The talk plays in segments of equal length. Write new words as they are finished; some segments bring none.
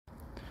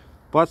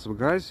What's up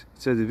guys,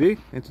 it's Rade,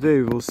 and today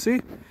we will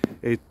see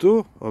a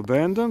 2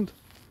 abandoned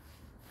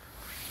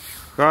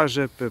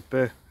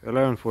HŽPP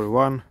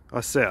 1141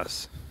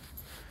 Aseas.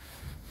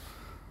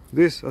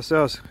 These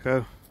Aseas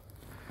have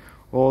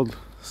old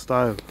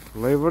style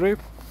livery.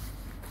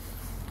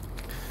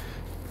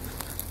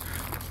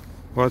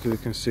 What we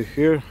can see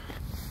here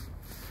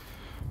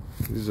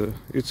is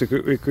it's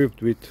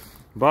equipped with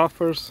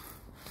buffers,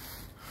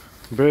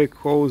 brake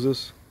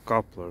hoses,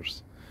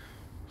 couplers,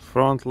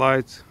 front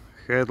lights,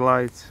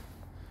 headlights,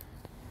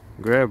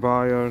 grab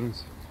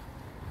irons,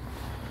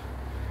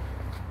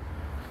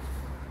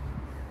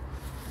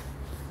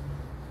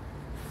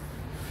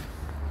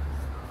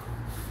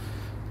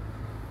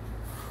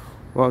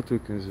 what we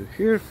can see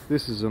here,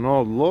 this is an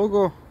old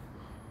logo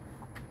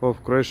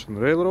of Croatian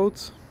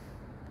railroads.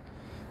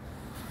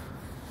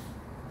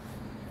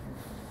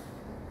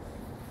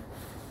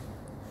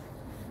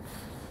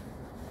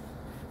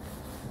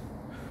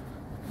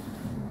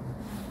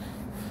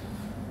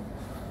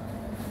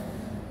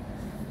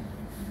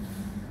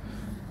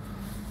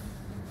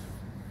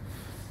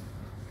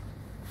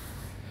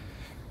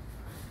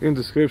 In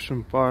the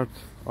description part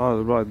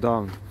I'll write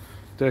down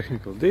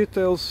technical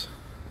details.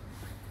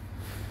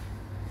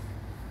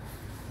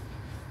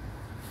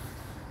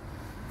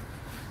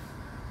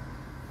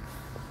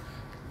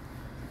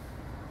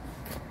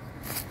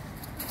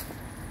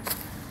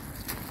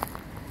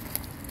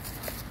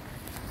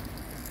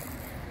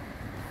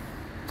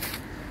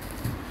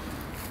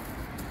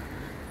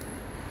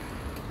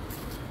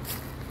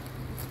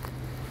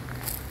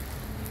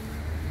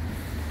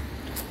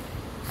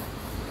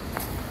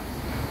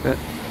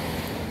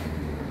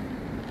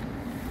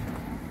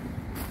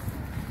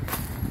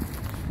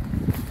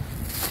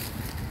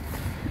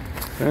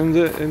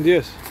 And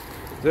yes,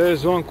 there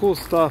is one cool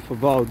stuff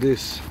about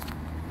this,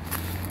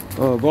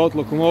 about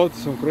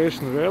locomotives on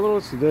Croatian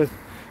railroads, that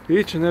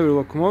each and every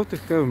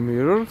locomotive have a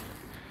mirror,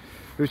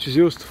 which is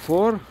used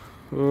for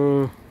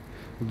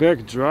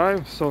back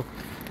drive, so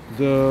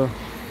the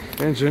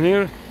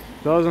engineer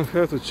doesn't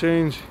have to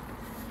change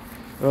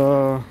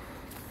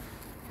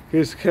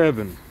his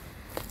cabin.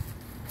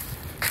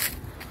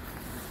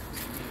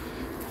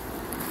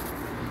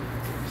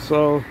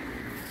 So,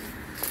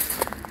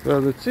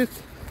 well, that's it.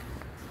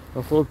 I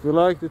hope you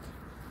liked it.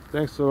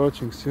 Thanks for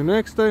watching. See you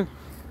next time.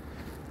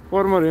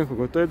 For more info,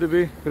 go to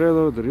Rade,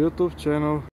 Rade, their YouTube channel.